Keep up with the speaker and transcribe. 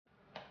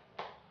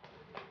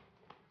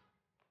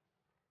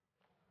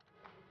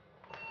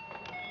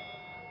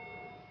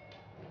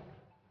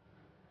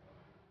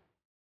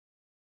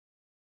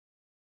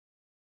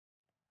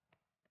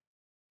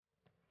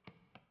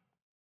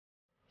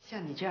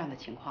像你这样的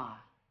情况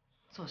啊，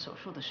做手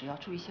术的时要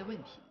注意一些问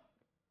题。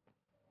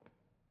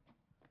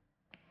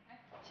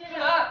先生，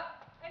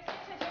哎，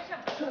先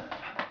生，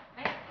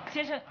哎，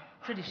先生，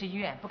这里是医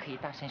院，不可以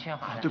大声喧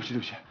哗的。对不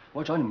起，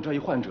我要找你们这儿一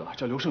患者，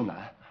叫刘胜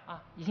男。啊，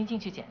已经进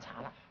去检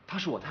查了。她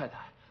是我太太，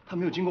她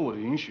没有经过我的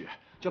允许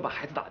就要把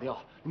孩子打掉，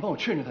你帮我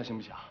劝劝她行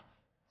不行？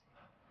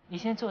你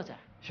先坐着，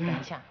行，等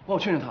一下，帮我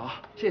劝劝她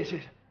啊，谢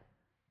谢。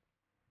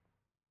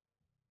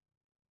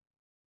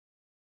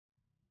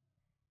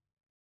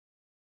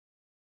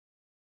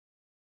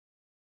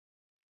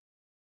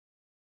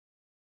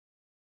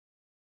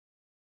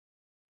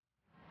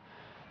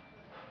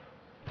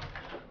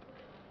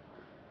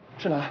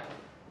胜男，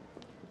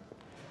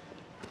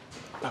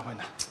来，我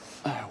拿，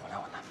哎，我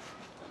拿。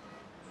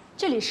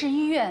这里是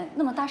医院，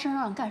那么大声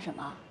嚷嚷干什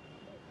么？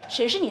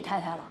谁是你太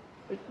太了？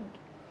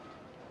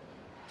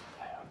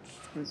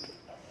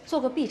做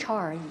个 B 超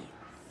而已，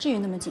至于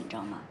那么紧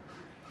张吗？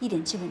一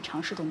点基本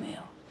常识都没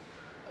有。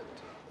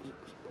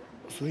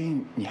所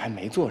以你还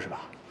没做是吧？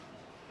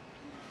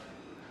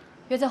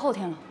约在后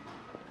天了。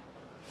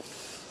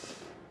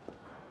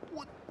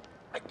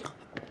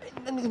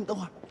那个你等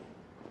会儿。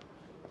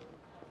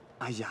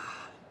哎呀，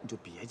你就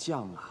别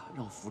犟了，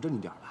让我扶着你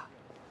点吧。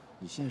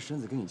你现在身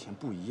子跟以前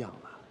不一样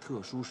了，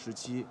特殊时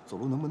期走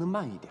路能不能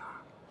慢一点？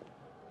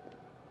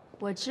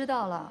我知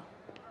道了，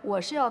我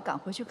是要赶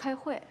回去开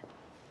会，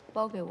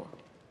包给我。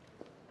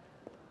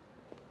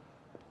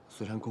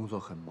虽然工作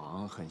很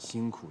忙、很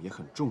辛苦，也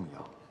很重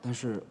要，但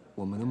是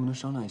我们能不能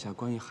商量一下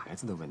关于孩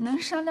子的问题？能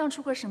商量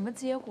出个什么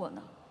结果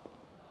呢？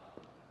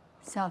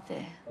小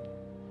飞，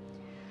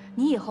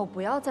你以后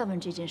不要再问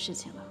这件事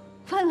情了，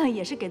问了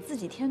也是给自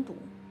己添堵。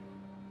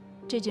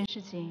这件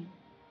事情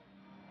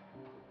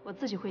我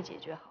自己会解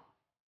决好。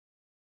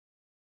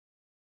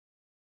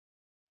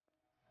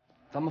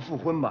咱们复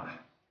婚吧。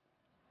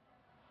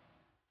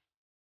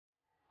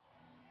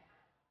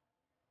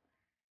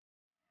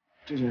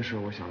这件事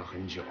我想了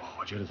很久，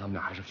我觉得咱们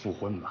俩还是复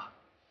婚吧。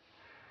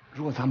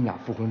如果咱们俩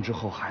复婚之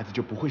后，孩子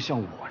就不会像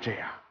我这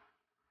样，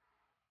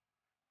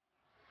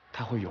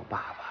他会有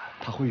爸爸，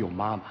他会有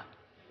妈妈，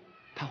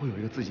他会有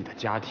一个自己的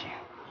家庭，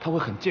他会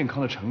很健康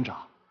的成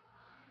长。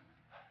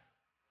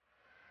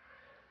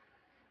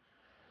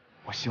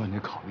我希望你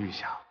考虑一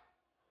下。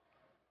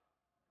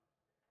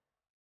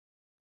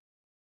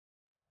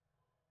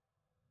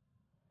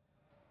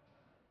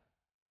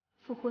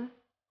复婚？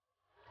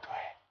对。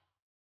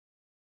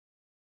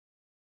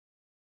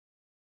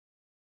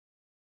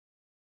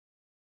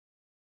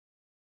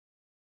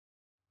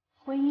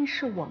婚姻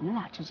是我们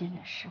俩之间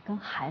的事，跟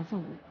孩子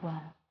无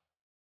关。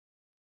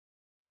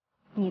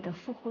你的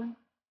复婚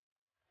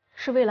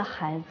是为了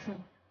孩子，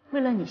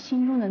为了你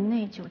心中的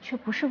内疚，却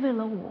不是为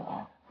了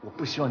我。我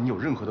不希望你有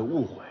任何的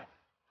误会。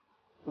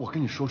我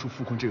跟你说出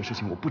复婚这个事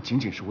情，我不仅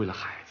仅是为了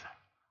孩子。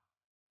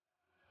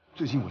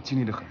最近我经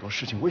历了很多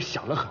事情，我也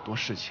想了很多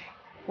事情。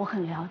我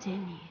很了解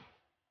你，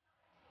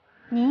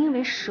你因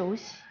为熟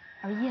悉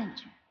而厌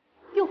倦，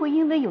又会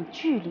因为有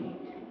距离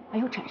而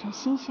又产生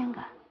新鲜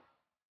感。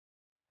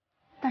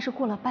但是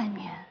过了半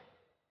年、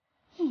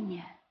1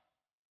年，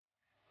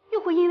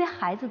又会因为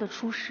孩子的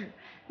出世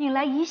引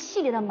来一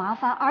系列的麻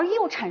烦而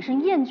又产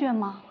生厌倦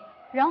吗？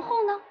然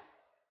后呢？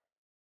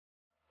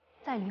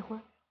再离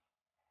婚？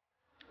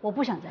我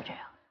不想再这样。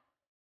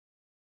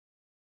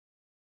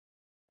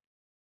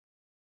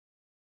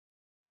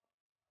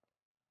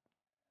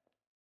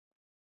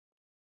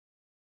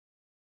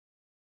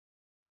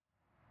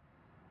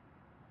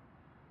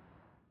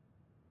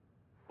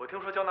我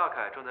听说焦纳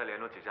凯正在联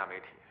络几家媒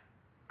体，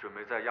准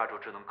备在亚洲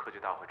智能科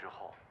技大会之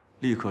后，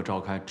立刻召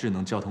开智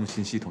能交通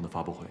新系统的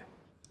发布会。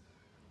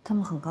他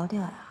们很高调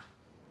呀。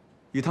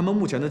以他们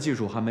目前的技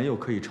术，还没有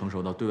可以成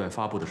熟到对外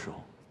发布的时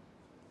候，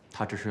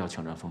他只是要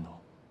抢占风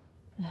头。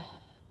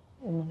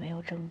我们没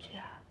有证据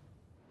啊。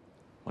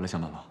我来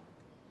想办法。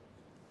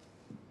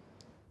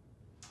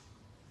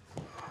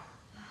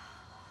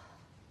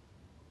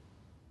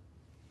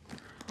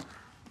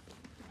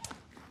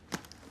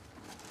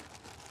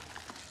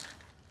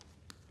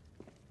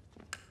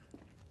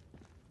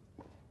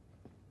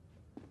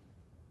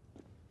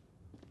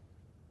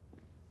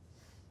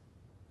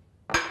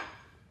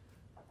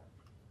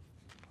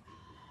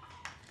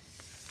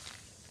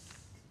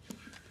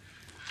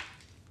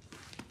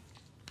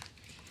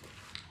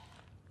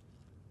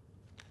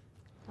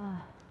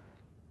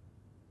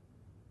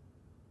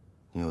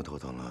你又头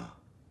疼了？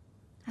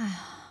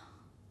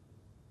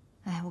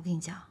哎，我跟你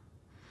讲，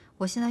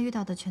我现在遇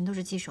到的全都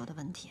是棘手的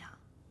问题啊！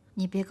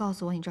你别告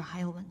诉我你这儿还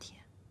有问题。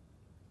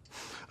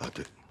啊，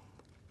对，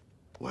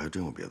我还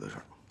真有别的事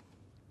儿。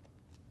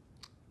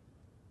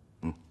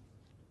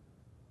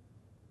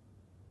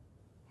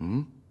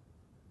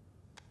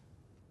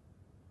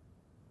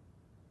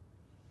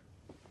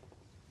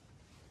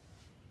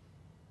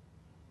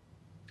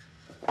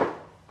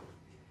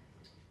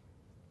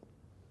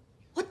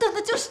我等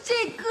的就是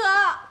这个。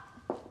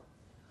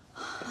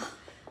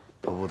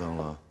头不疼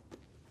了？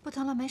不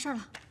疼了，没事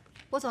了，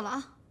我走了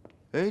啊。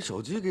哎，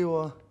手机给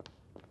我。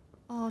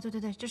哦，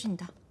对，这是你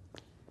的，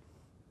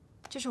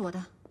这是我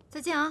的，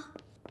再见啊。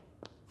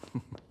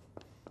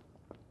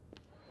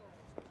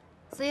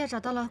子夜找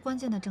到了关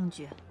键的证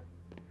据，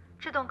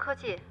智动科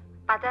技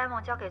把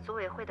demo 交给组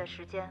委会的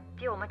时间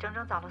比我们整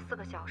整早了4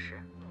个小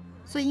时，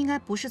所以应该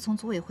不是从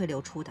组委会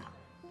流出的。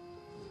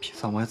比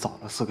咱们还早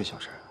了4个小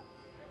时。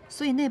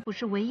所以内部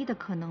是唯一的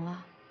可能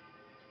了。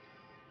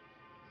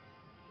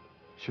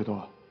许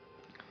多，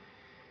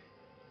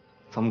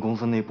咱们公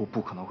司内部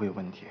不可能会有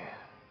问题。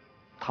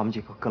他们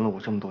几个跟了我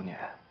这么多年，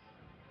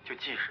就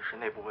即使是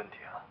内部问题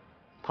啊，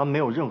他们没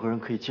有任何人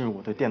可以进入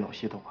我的电脑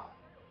系统啊。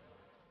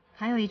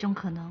还有一种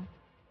可能，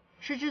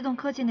是智动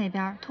科技那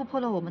边突破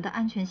了我们的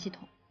安全系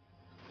统。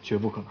绝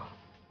不可能。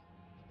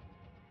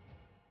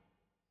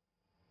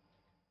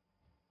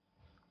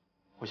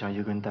我想一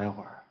个人待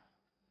会儿，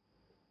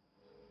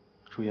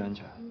注意安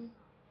全。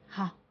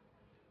好。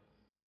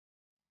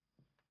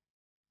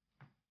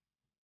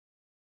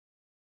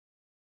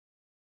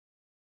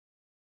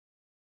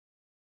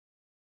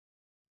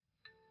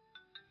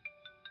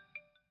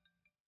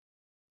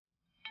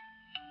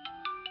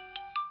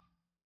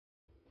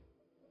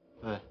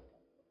喂，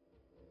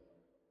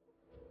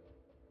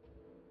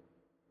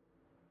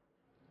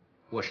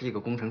我是一个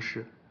工程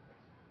师，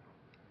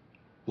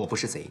我不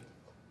是贼。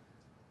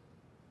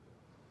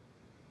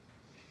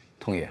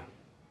童宇，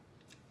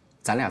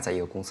咱俩在一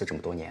个公司这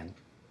么多年，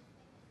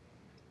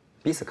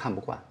彼此看不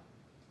惯，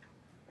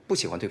不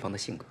喜欢对方的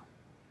性格。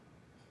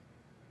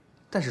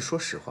但是说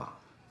实话，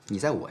你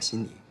在我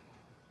心里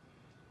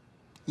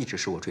一直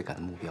是我追赶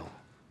的目标，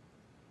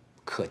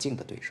可敬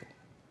的对手。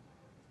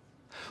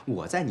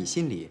我在你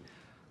心里，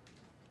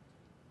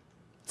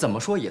怎么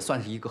说也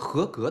算是一个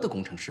合格的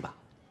工程师吧？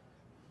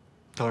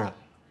当然。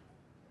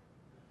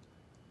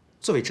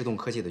作为智动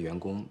科技的员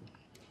工，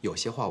有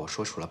些话我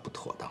说出来不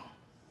妥当，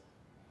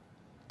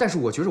但是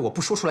我觉得我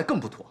不说出来更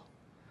不妥，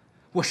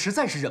我实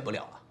在是忍不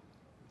了了。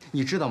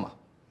你知道吗？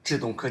智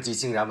动科技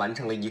竟然完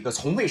成了一个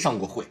从未上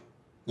过会，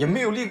也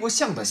没有立过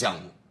项的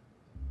项目。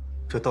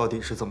这到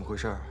底是怎么回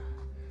事？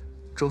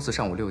周四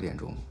上午6点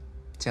钟，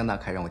江大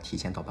凯让我提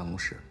前到办公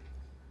室，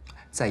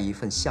在一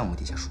份项目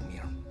底下署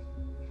名，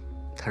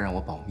他让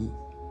我保密，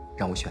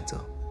让我选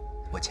择，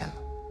我签了。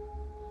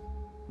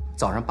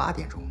早上8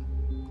点钟，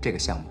这个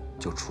项目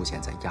就出现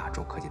在亚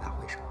洲科技大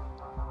会上。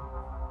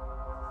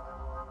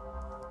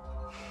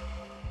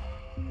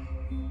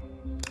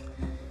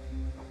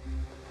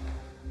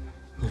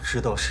你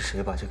知道是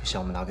谁把这个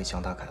项目拿给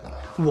江大凯的吗？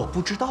我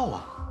不知道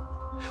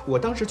啊，我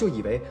当时就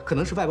以为可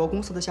能是外包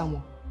公司的项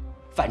目，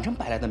反正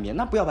白来的面，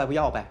那不要白不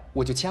要呗，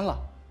我就签了。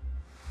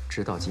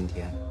直到今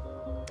天，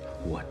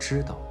我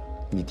知道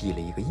你递了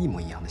一个一模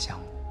一样的项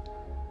目，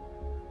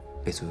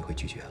被组委会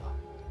拒绝了，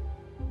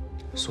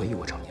所以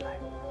我找你来，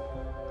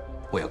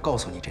我要告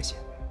诉你这些。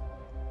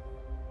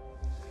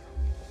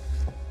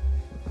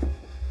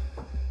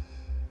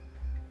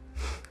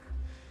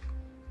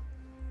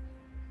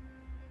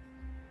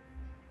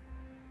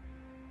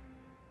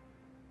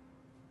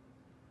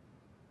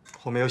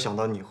我没有想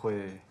到你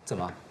会怎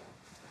么？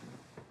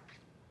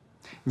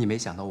你没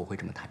想到我会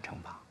这么坦诚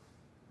吧？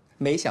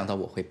没想到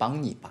我会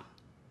帮你吧？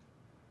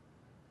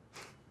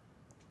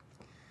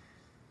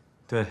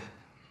对，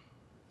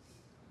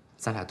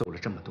咱俩斗了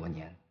这么多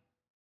年，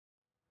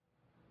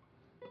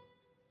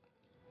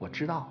我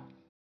知道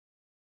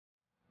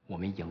我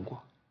没赢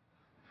过。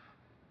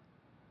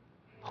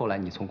后来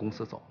你从公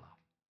司走了，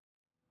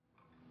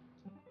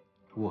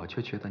我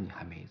却觉得你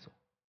还没走。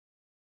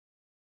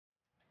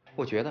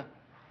我觉得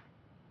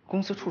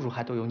公司处处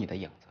还都有你的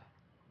影子，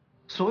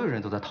所有人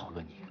都在讨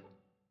论你。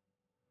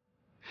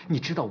你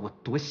知道我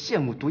多羡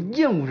慕、多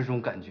厌恶这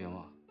种感觉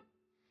吗？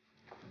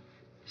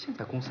现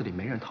在公司里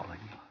没人讨论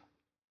你了，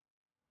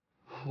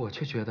我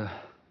却觉得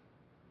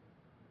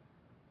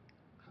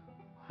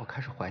我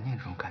开始怀念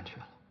这种感觉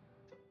了。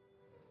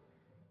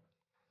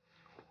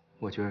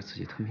我觉得自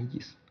己特没意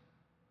思。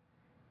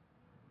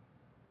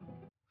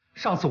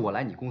上次我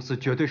来你公司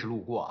绝对是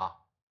路过啊，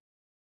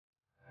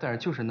但是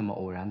就是那么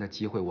偶然的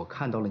机会，我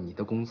看到了你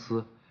的公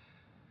司。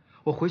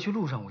我回去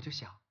路上我就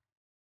想，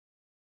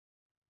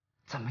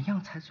怎么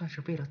样才算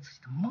是为了自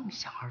己的梦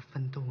想而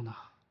奋斗呢？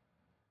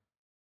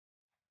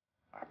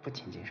而不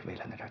仅仅是为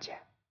了那点钱。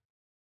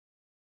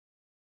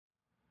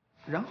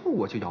然后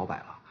我就摇摆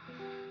了，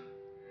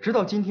直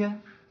到今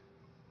天，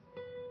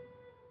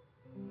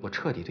我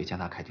彻底对江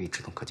大凯、对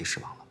智动科技失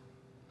望了。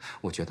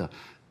我觉得，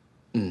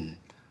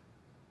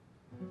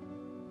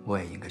我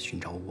也应该寻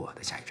找我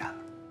的下一站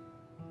了。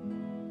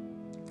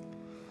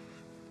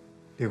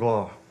李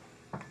工，